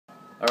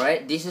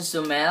Alright, this is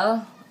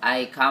Sumel.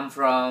 I come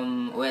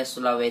from West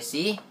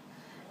Sulawesi,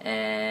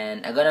 and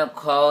I'm gonna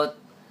quote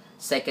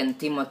 2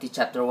 Timothy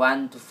chapter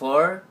 1 to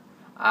 4.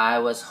 I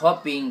was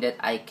hoping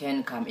that I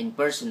can come in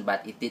person,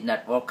 but it did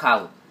not work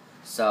out.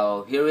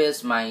 So here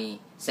is my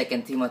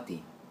 2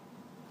 Timothy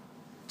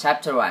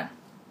chapter 1.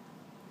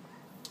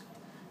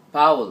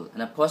 Paul,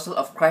 an apostle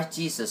of Christ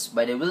Jesus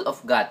by the will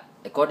of God,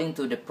 according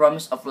to the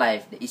promise of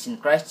life that is in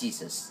Christ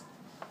Jesus.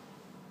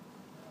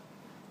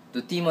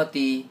 To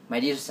Timothy, my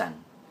dear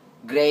son,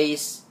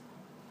 grace,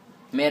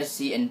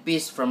 mercy, and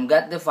peace from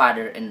God the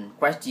Father and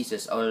Christ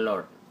Jesus our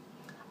Lord.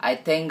 I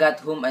thank God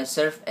whom I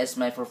serve as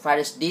my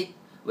forefathers did,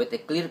 with a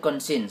clear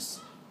conscience.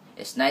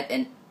 As night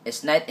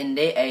and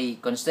day I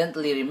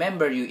constantly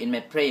remember you in my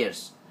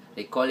prayers.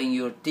 Recalling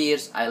your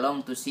tears, I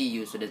long to see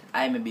you so that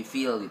I may be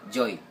filled with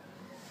joy.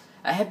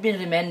 I have been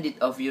reminded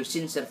of your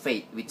sincere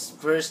faith, which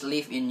first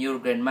lived in your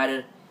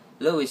grandmother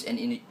Lois and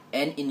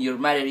in your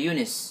mother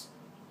Eunice.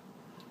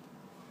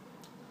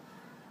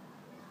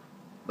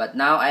 But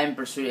now I am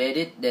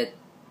persuaded that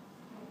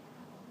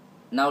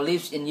now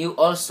lives in you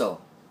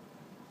also.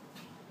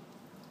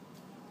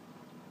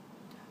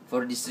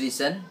 For this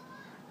reason,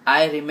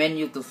 I remind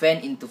you to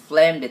fan into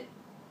flame that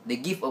the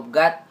gift of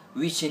God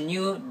which in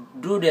you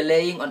through the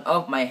laying on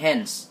of my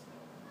hands.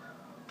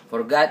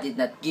 For God did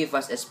not give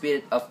us a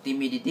spirit of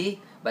timidity,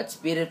 but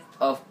spirit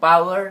of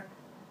power,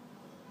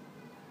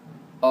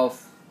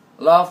 of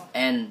love,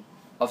 and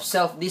of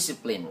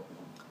self-discipline.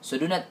 So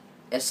do not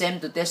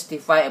ashamed to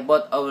testify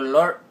about our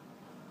Lord,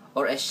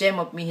 or ashamed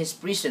of me his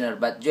prisoner,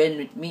 but join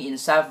with me in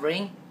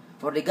suffering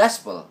for the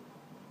gospel,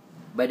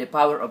 by the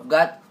power of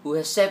God, who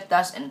has saved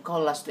us and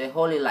called us to a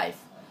holy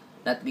life,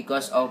 not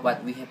because of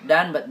what we have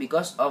done, but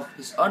because of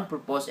his own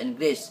purpose and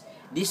grace.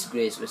 This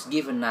grace was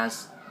given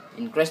us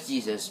in Christ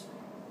Jesus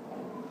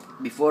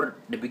before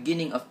the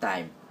beginning of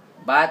time,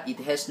 but it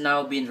has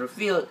now been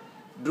revealed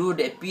through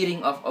the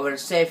appearing of our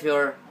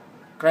Savior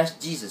Christ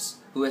Jesus,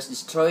 who has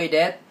destroyed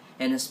death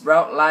and has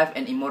brought life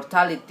and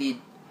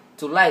immortality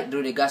to light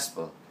through the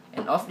gospel.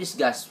 And of this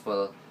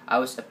gospel I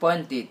was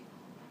appointed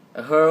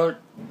a herald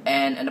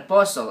and an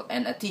apostle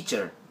and a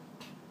teacher.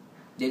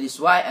 That is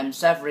why I am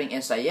suffering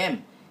as I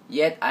am,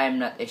 yet I am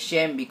not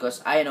ashamed,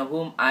 because I know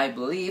whom I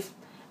believe,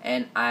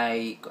 and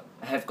I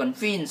have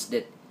confidence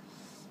that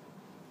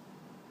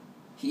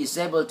he is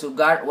able to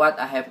guard what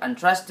I have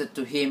entrusted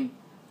to him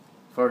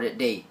for the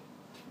day.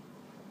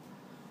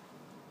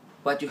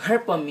 What you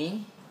heard from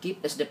me,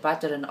 keep as the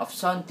pattern of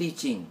sound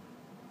teaching,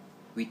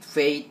 with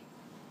faith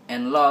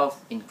and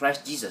love in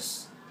Christ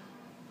Jesus.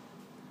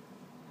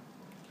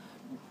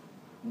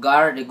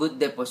 Guard the good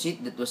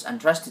deposit that was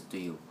entrusted to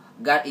you.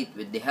 Guard it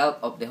with the help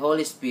of the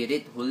Holy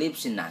Spirit who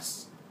lives in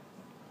us.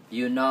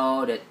 You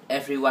know that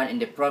everyone in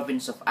the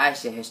province of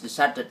Asia has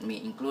deserted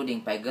me,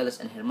 including Phygelus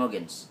and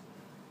Hermogenes.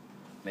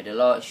 May the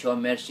Lord show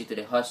mercy to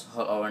the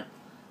household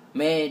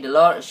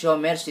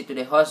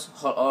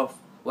of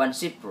one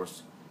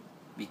Cyprus,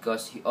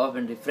 because he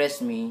often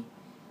refreshed me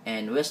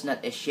and was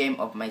not ashamed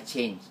of my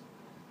chains.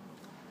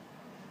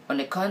 On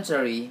the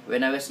contrary,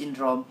 when I was in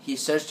Rome, he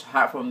searched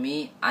hard for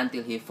me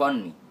until he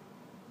found me.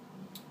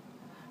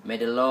 May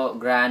the Lord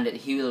grant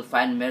that he will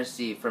find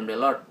mercy from the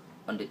Lord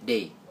on that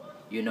day.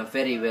 You know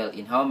very well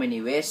in how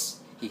many ways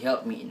he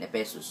helped me in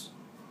Ephesus.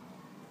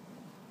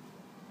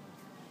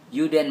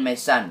 You then, my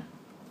son,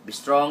 be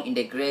strong in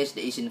the grace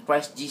that is in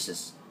Christ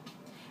Jesus,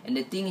 and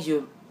the things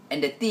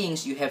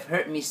you have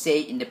heard me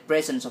say in the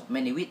presence of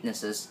many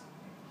witnesses,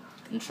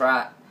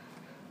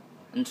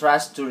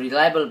 entrust to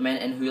reliable men,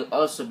 and who will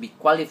also be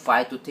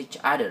qualified to teach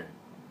others.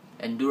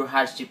 Endure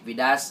hardship with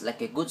us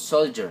like a good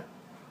soldier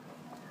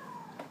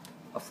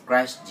of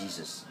Christ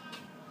Jesus.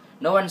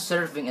 No one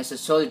serving as a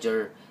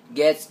soldier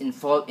gets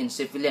involved in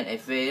civilian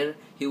affairs.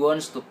 He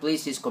wants to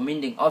please his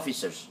commanding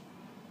officers.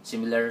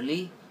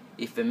 Similarly,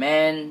 if a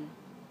man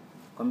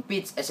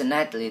competes as an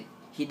athlete,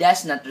 he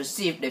does not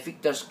receive the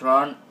victor's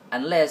crown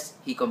unless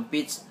he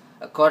competes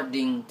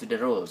according to the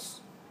rules.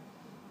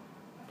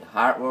 The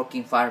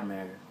hard-working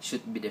farmer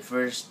should be the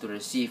first to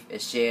receive a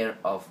share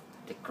of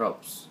the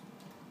crops.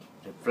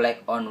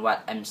 Reflect on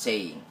what I'm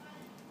saying,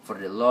 for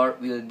the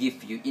Lord will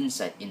give you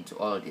insight into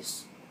all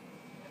this.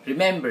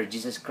 Remember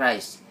Jesus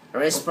Christ,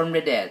 raised from the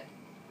dead,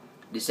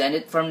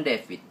 descended from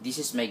David. This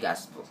is my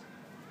gospel,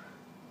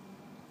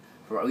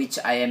 for which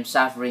I am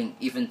suffering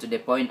even to the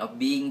point of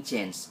being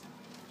changed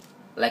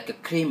like a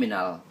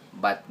criminal,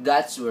 but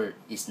God's word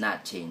is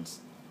not changed.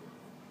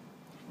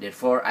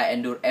 Therefore I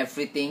endure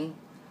everything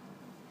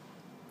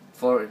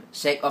for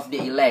sake of the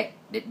elect,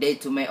 that they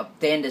too may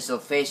obtain the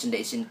salvation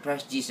that is in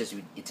Christ Jesus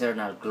with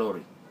eternal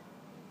glory.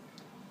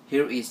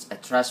 Here is a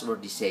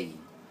trustworthy saying: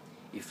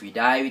 if we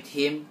die with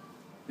him,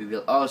 we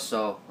will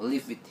also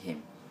live with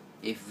him.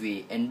 If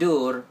we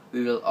endure,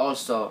 we will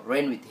also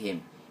reign with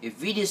him. If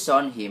we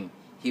disown him,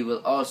 he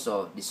will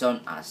also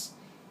disown us.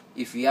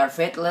 If we are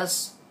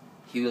faithless,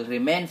 he will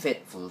remain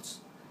faithful,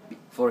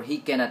 for he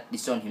cannot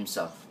disown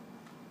himself.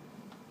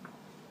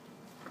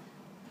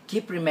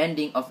 Keep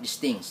reminding of these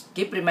things.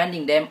 Keep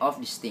reminding them of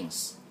these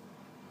things.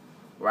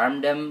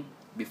 Warn them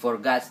before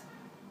God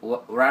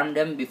warn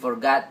them before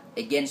God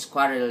against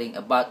quarreling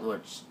about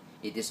words.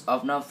 It is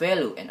of no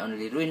value and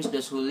only ruins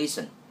those who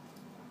listen.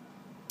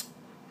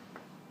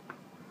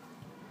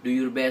 Do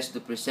your best to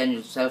present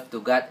yourself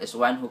to God as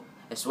one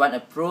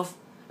approved.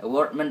 A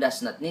workman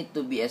does not need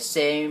to be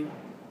ashamed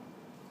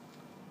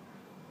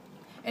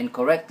and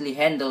correctly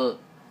handles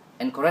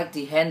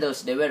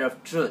the word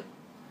of truth.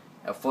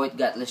 Avoid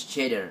godless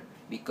chatter,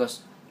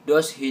 because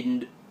those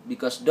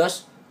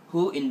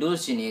who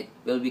indulge in it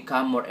will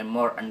become more and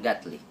more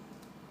ungodly.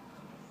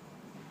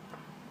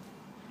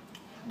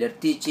 Their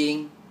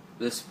teaching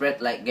will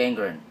spread like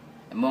gangrene.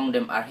 Among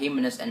them are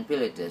Hymenaeus and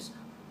Philetus,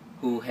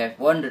 who have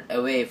wandered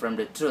away from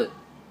the truth.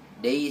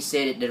 They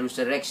say that the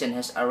resurrection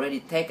has already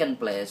taken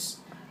place,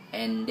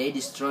 and they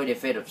destroy the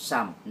faith of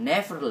some.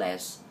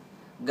 Nevertheless,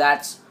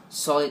 God's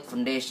solid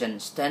foundation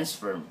stands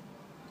firm,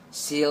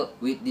 sealed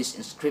with this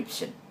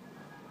inscription: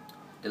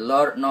 The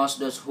Lord knows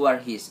those who are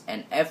His,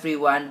 and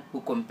everyone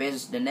who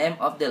confesses the name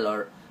of the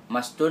Lord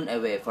must turn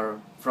away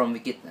from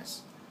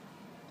wickedness.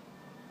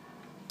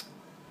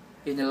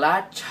 In a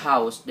large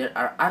house there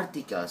are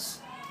articles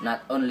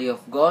not only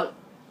of gold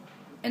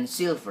and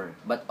silver,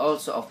 but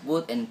also of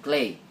wood and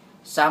clay.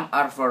 Some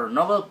are for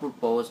noble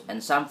purpose,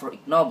 and some for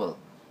ignoble.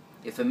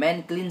 If a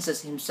man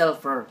cleanses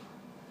himself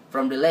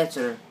from the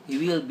latter, he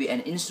will be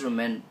an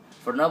instrument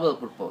for noble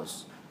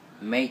purpose,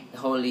 made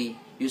holy,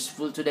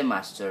 useful to the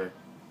master,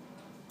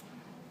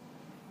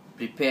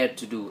 prepared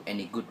to do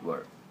any good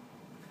work.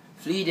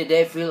 Flee the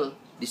devil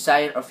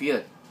desire of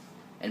youth,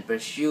 and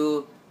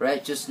pursue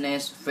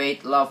righteousness,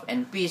 faith, love,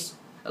 and peace,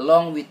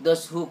 along with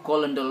those who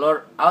call on the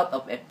Lord out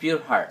of a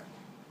pure heart.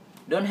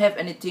 Don't have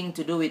anything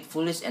to do with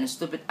foolish and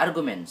stupid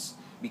arguments,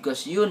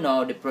 because you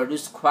know they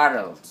produce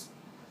quarrels.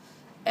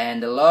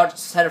 And the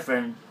Lord's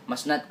servant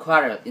must not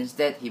quarrel.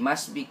 Instead, he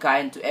must be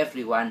kind to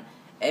everyone,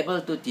 able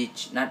to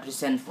teach, not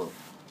resentful.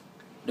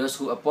 Those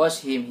who oppose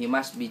him, he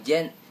must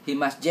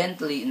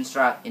gently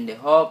instruct, in the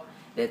hope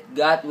that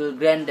God will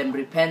grant them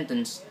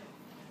repentance,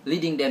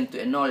 leading them to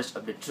a knowledge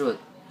of the truth,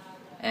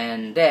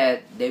 and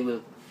that they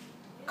will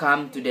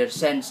come to their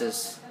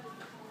senses,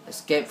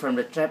 escape from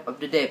the trap of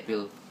the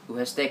devil, who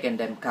has taken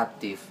them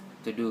captive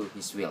to do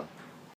his will.